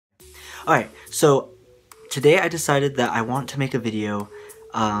Alright, so today I decided that I want to make a video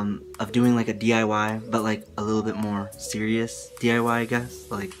of doing like a DIY, but like a little bit more serious DIY, I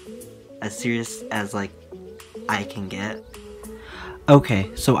guess. Like, as serious as like I can get. Okay,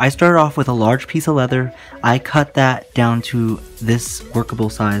 so I started off with a large piece of leather. I cut that down to this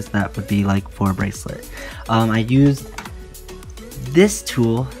workable size that would be like for a bracelet. I used this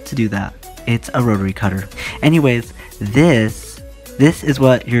tool to do that. It's a rotary cutter. Anyways, this is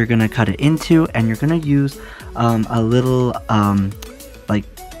what you're gonna cut it into, and you're gonna use a little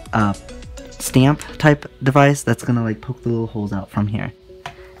stamp type device that's gonna like poke the little holes out from here.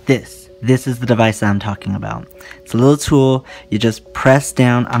 This is the device that I'm talking about. It's a little tool. You just press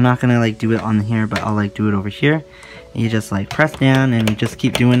down. I'm not gonna like do it on here, but I'll like do it over here. You just like press down and you just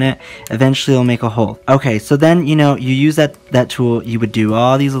keep doing it. Eventually it'll make a hole. Okay, so then you use that tool, you would do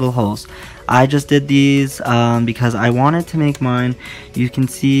all these little holes. I just did these because I wanted to make mine. You can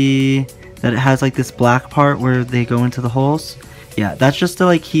see that it has like this black part where they go into the holes. Yeah, that's just to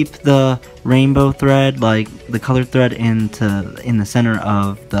like keep the rainbow thread, like the colored thread, in the center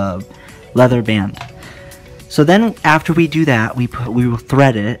of the leather band. So then after we do that, we will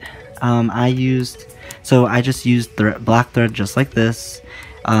thread it. I just used black thread just like this.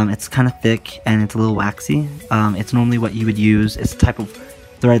 It's kind of thick and it's a little waxy. It's normally what you would use. It's the type of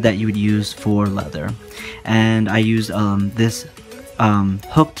thread that you would use for leather. And I use this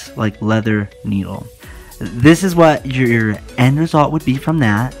hooked like leather needle. This is what your end result would be from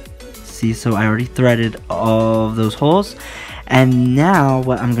that. See, so I already threaded all of those holes. And now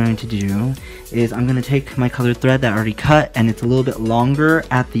what I'm going to do is I'm going to take my colored thread that I already cut, and it's a little bit longer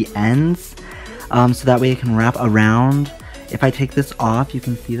at the ends, so that way it can wrap around. If I take this off, you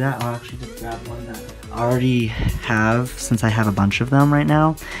can see that. I'll actually just grab one that I already have, since I have a bunch of them right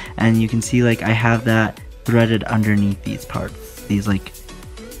now. And you can see like I have that threaded underneath these parts, these like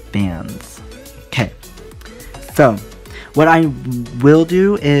bands. Okay. So, what I will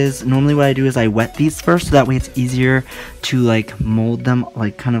do is, normally what I do is I wet these first, so that way it's easier to like mold them,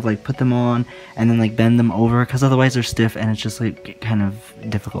 like kind of like put them on and then like bend them over, because otherwise they're stiff and it's just like kind of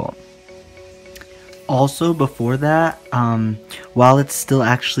difficult. Also, before that, while it's still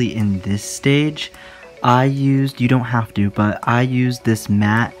actually in this stage, you don't have to, but I used this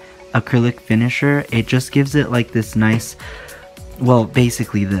matte acrylic finisher. It just gives it like this nice, well,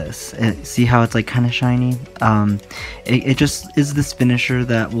 basically this. See how it's like kind of shiny? It just is this finisher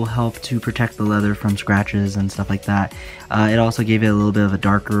that will help to protect the leather from scratches and stuff like that. It also gave it a little bit of a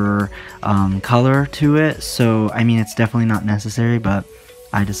darker color to it. So, I mean, it's definitely not necessary, but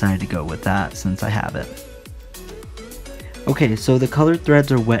I decided to go with that since I have it. Okay, so the colored threads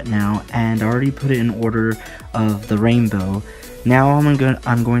are wet now, and I already put it in order of the rainbow. Now all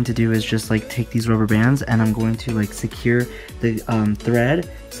I'm going to do is just like take these rubber bands, and I'm going to like secure the thread,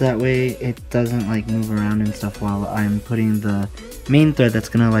 so that way it doesn't like move around and stuff while I'm putting the main thread that's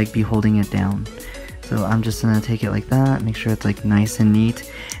gonna like be holding it down. So I'm just gonna take it like that, make sure it's like nice and neat,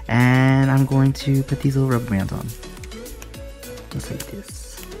 and I'm going to put these little rubber bands on. Just like this.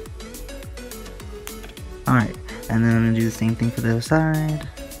 Alright, and then I'm gonna do the same thing for the other side.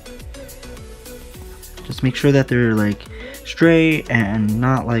 Just make sure that they're like straight and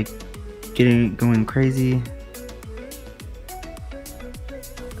not like going crazy,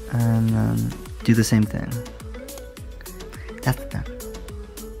 and then do the same thing. That's done.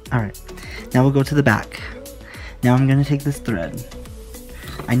 Alright, now we'll go to the back. Now I'm gonna take this thread.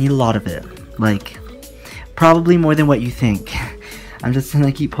 I need a lot of it, like probably more than what you think. I'm just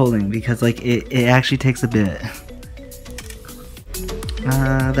gonna keep pulling because like it actually takes a bit.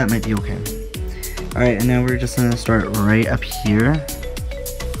 That might be okay. Alright, and now we're just gonna start right up here.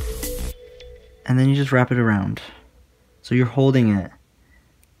 And then you just wrap it around. So you're holding it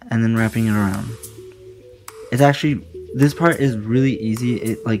and then wrapping it around. It's actually, this part is really easy.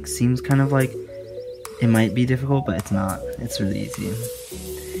 It like seems kind of like it might be difficult, but it's not. It's really easy.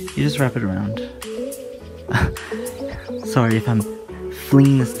 You just wrap it around. Sorry if I'm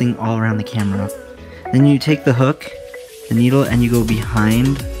flinging this thing all around the camera. Then you take the hook, the needle, and you go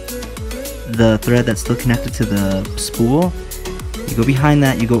behind the thread that's still connected to the spool. You go behind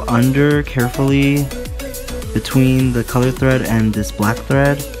that, you go under carefully between the colored thread and this black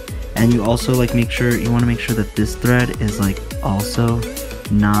thread, and you also like you want to make sure that this thread is like also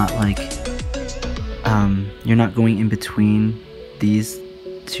not like you're not going in between these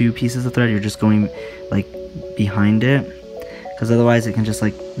two pieces of thread, you're just going like behind it, because otherwise it can just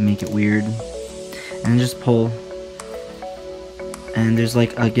like make it weird. And just pull. And there's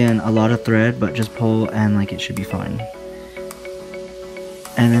like, again, a lot of thread, but just pull and like it should be fine.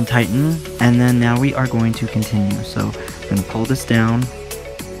 And then tighten, and then now we are going to continue. So I'm going to pull this down,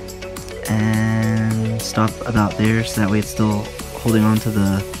 and stop about there, so that way it's still holding on to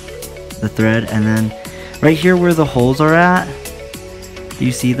the thread. And then right here where the holes are at, do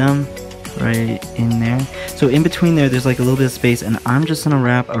you see them? Right in there. So in between there's like a little bit of space, and I'm just gonna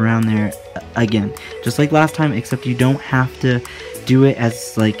wrap around there again, just like last time, except you don't have to do it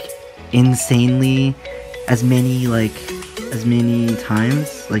as like insanely as many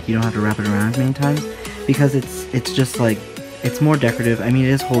times. Like you don't have to wrap it around as many times, because it's just like, it's more decorative. I mean,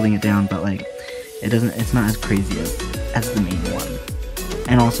 it is holding it down, but like it's not as crazy as the main one.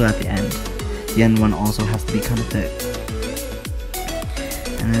 And also at the end one also has to be kind of thick.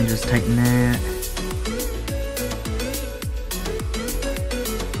 And then just tighten that.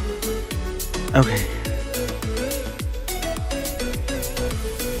 Okay.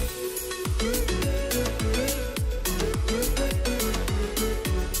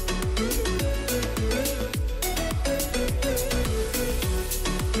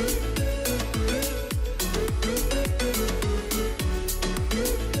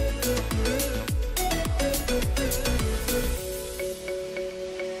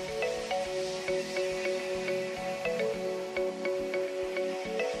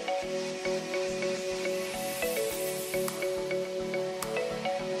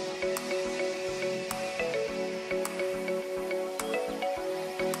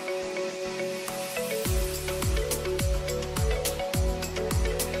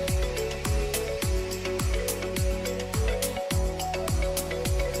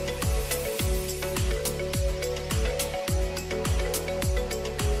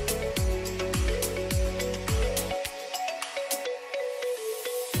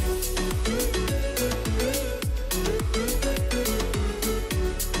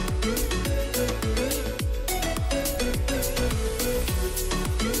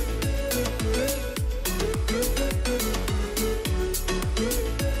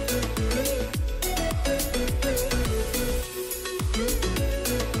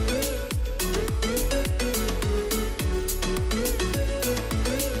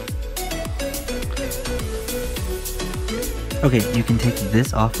 Okay, you can take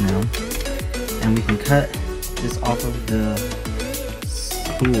this off now, and we can cut this off of the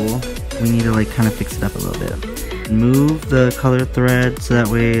spool. We need to like kind of fix it up a little bit. Move the color thread so that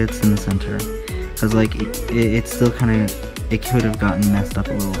way it's in the center, because like it's still kind of, it could have gotten messed up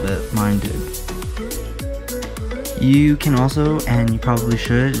a little bit. Mine did. You can also, and you probably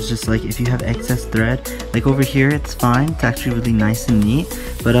should, it's just like if you have excess thread, like over here it's fine, it's actually really nice and neat,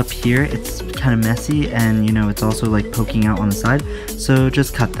 but up here it's kind of messy, and you know, it's also like poking out on the side, so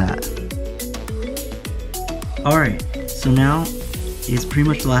just cut that. Alright, so now is pretty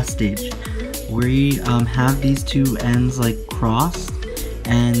much the last stage. We have these two ends like crossed,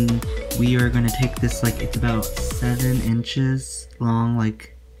 and we are going to take this, like it's about 7 inches long,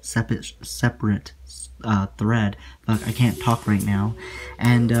 like separate thread. Fuck, I can't talk right now.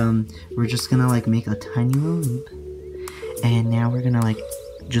 And we're just gonna like make a tiny little loop, and now we're gonna like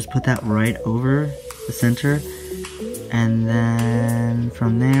just put that right over the center, and then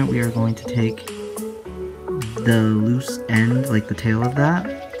from there we are going to take the loose end, like the tail of that,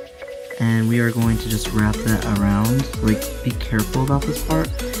 and we are going to just wrap that around. Like, be careful about this part,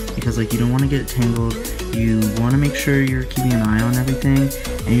 because like you don't want to get it tangled. You want to make sure you're keeping an eye on everything,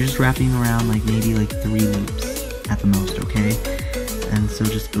 and you're just wrapping around like maybe like 3 loops at the most, okay? And so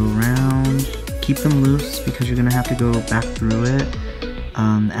just go around, keep them loose because you're gonna have to go back through it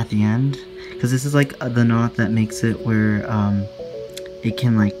at the end, because this is like the knot that makes it where it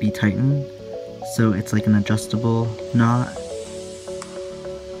can like be tightened, so it's like an adjustable knot.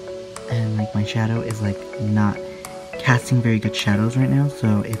 And like my shadow is like not casting very good shadows right now,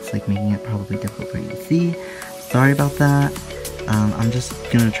 so it's like making it probably difficult for you to see. Sorry about that. I'm just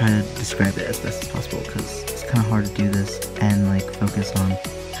gonna try to describe it as best as possible, because it's kind of hard to do this and like focus on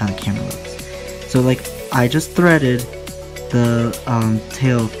how the camera looks. So like I just threaded the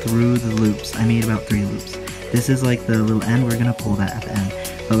tail through the loops. I made about 3 loops. This is like the little end. We're gonna pull that at the end,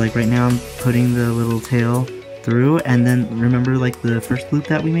 but like right now I'm putting the little tail through, and then remember like the first loop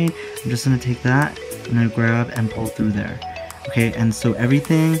that we made, I'm just gonna take that, I'm gonna grab and pull through there. Okay, and so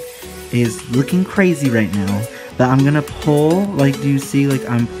everything is looking crazy right now, but I'm gonna pull, like, do you see, like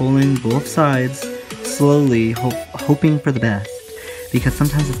I'm pulling both sides slowly, hoping for the best, because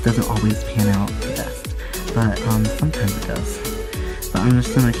sometimes this doesn't always pan out the best, but sometimes it does. But I'm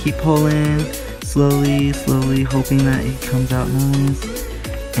just gonna keep pulling slowly, hoping that it comes out nice,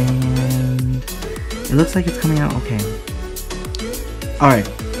 and it looks like it's coming out okay. Alright,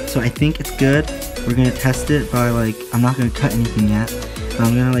 so I think it's good. We're gonna test it by like, I'm not gonna cut anything yet, but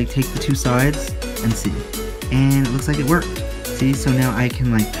I'm gonna like take the 2 sides and see. And it looks like it worked. See, so now I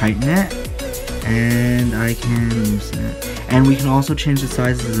can like tighten it, and I can loosen it. And we can also change the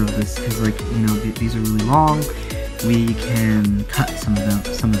sizes of this, because like, you know, these are really long. We can cut some of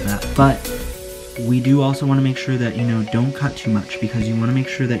that, but we do also want to make sure that, you know, don't cut too much, because you want to make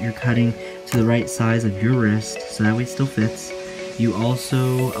sure that you're cutting to the right size of your wrist, so that way it still fits. You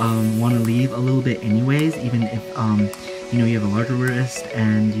also want to leave a little bit anyways, even if you know, you have a larger wrist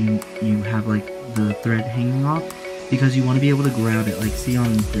and you have like the thread hanging off, because you want to be able to grab it. Like, see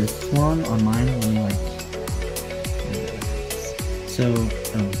on this one, on mine, let me like, so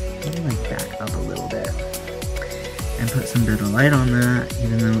let me like back up a little bit and put some better light on that,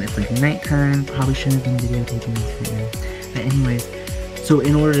 even though it's like nighttime. Probably shouldn't have been videotaping this right now. But anyways, so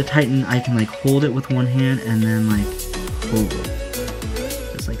in order to tighten, I can like hold it with one hand and then like hold it,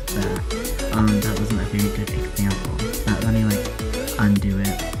 just like that. That wasn't a very good example. Let me like undo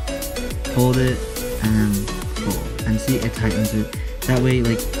it, hold it, and then pull, and see, it tightens it. That way,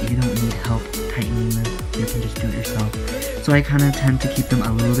 like, you don't need help tightening this. You can just do it yourself. So I kind of tend to keep them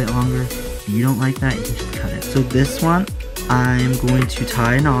a little bit longer. If you don't like that, you can just cut it. So this one, I'm going to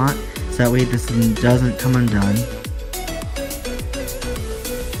tie a knot, so that way this doesn't come undone.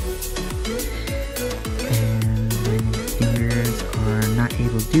 And my fingers are not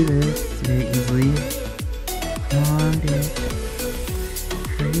able to do this very easily. Come on, bitch.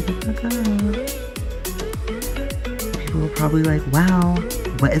 Hurry the fuck up. People are probably like, wow,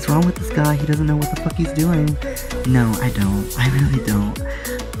 what is wrong with this guy? He doesn't know what the fuck he's doing. No, I don't. I really don't.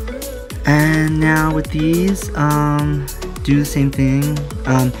 And now with these, do the same thing.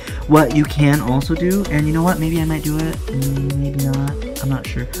 What you can also do, and you know what, maybe I might do it, maybe not, I'm not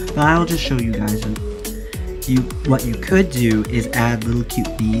sure, but I'll just show you guys. What you could do is add little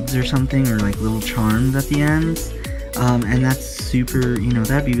cute beads or something, or like little charms at the ends, and that's super, you know,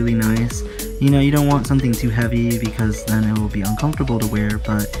 that'd be really nice. You know, you don't want something too heavy, because then it will be uncomfortable to wear,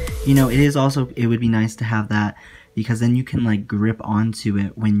 but, you know, it would be nice to have that, because then you can like grip onto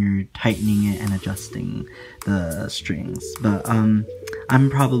it when you're tightening it and adjusting the strings. But I'm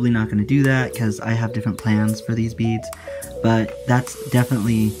probably not going to do that, because I have different plans for these beads, but that's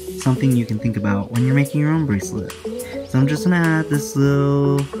definitely something you can think about when you're making your own bracelet. So I'm just going to add this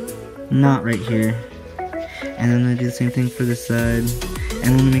little knot right here, and then I'm going to do the same thing for this side, and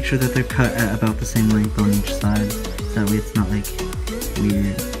I'm going to make sure that they're cut at about the same length on each side, so that way it's not like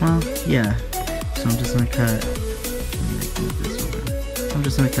weird. Well, yeah, so I'm just going to cut, let me like move this over. I'm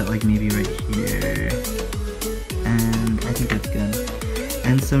just going to cut like maybe right here, and I think that's good.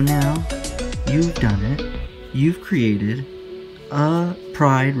 And so now, you've done it. You've created a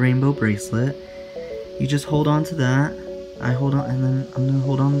Pride rainbow bracelet. You just hold on to that. I hold on, and then I'm going to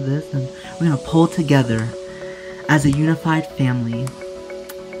hold on to this, and we're going to pull together as a unified family.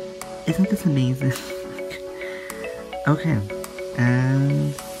 Isn't this amazing? Okay,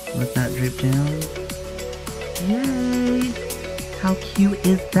 and let that drip down. Yay! How cute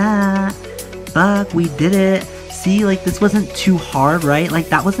is that? Fuck, we did it. See, like, this wasn't too hard, right? Like,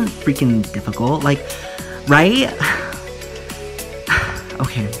 that wasn't freaking difficult. Like, right?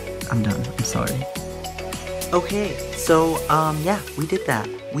 Okay, I'm done. I'm sorry. Okay, so, yeah, we did that.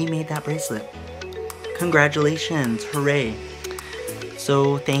 We made that bracelet. Congratulations. Hooray.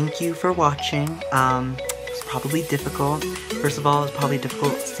 So, thank you for watching. It's probably difficult. First of all, it's probably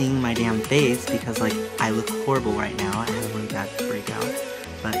difficult seeing my damn face, because, like, I look horrible right now. I had a really bad breakout.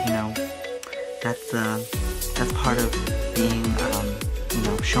 But, you know, that's part of being, you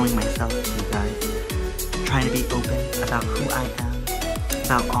know, showing myself to you guys. Trying to be open about who I am,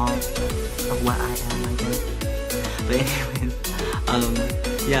 about all of what I am, I guess. But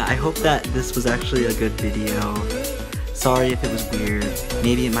anyways, yeah, I hope that this was actually a good video. Sorry if it was weird.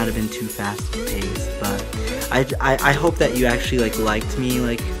 Maybe it might have been too fast paced, but I hope that you actually like liked me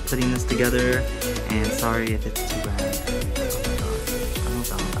like putting this together, and sorry if it's too bad. Oh my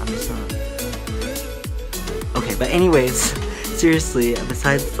god, I'm just not. Okay, but anyways, seriously,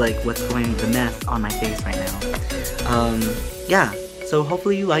 besides like what's going, the mess on my face right now, yeah, so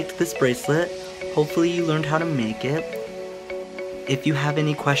hopefully you liked this bracelet. Hopefully you learned how to make it. If you have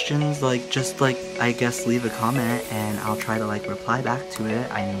any questions, like, just, like, I guess leave a comment, and I'll try to, like, reply back to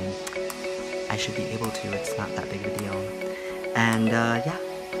it. I mean, I should be able to. It's not that big of a deal. And, yeah.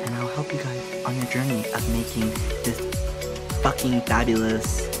 And I'll help you guys on your journey of making this fucking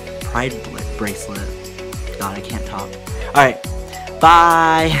fabulous Pride bracelet. God, I can't talk. Alright.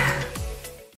 Bye!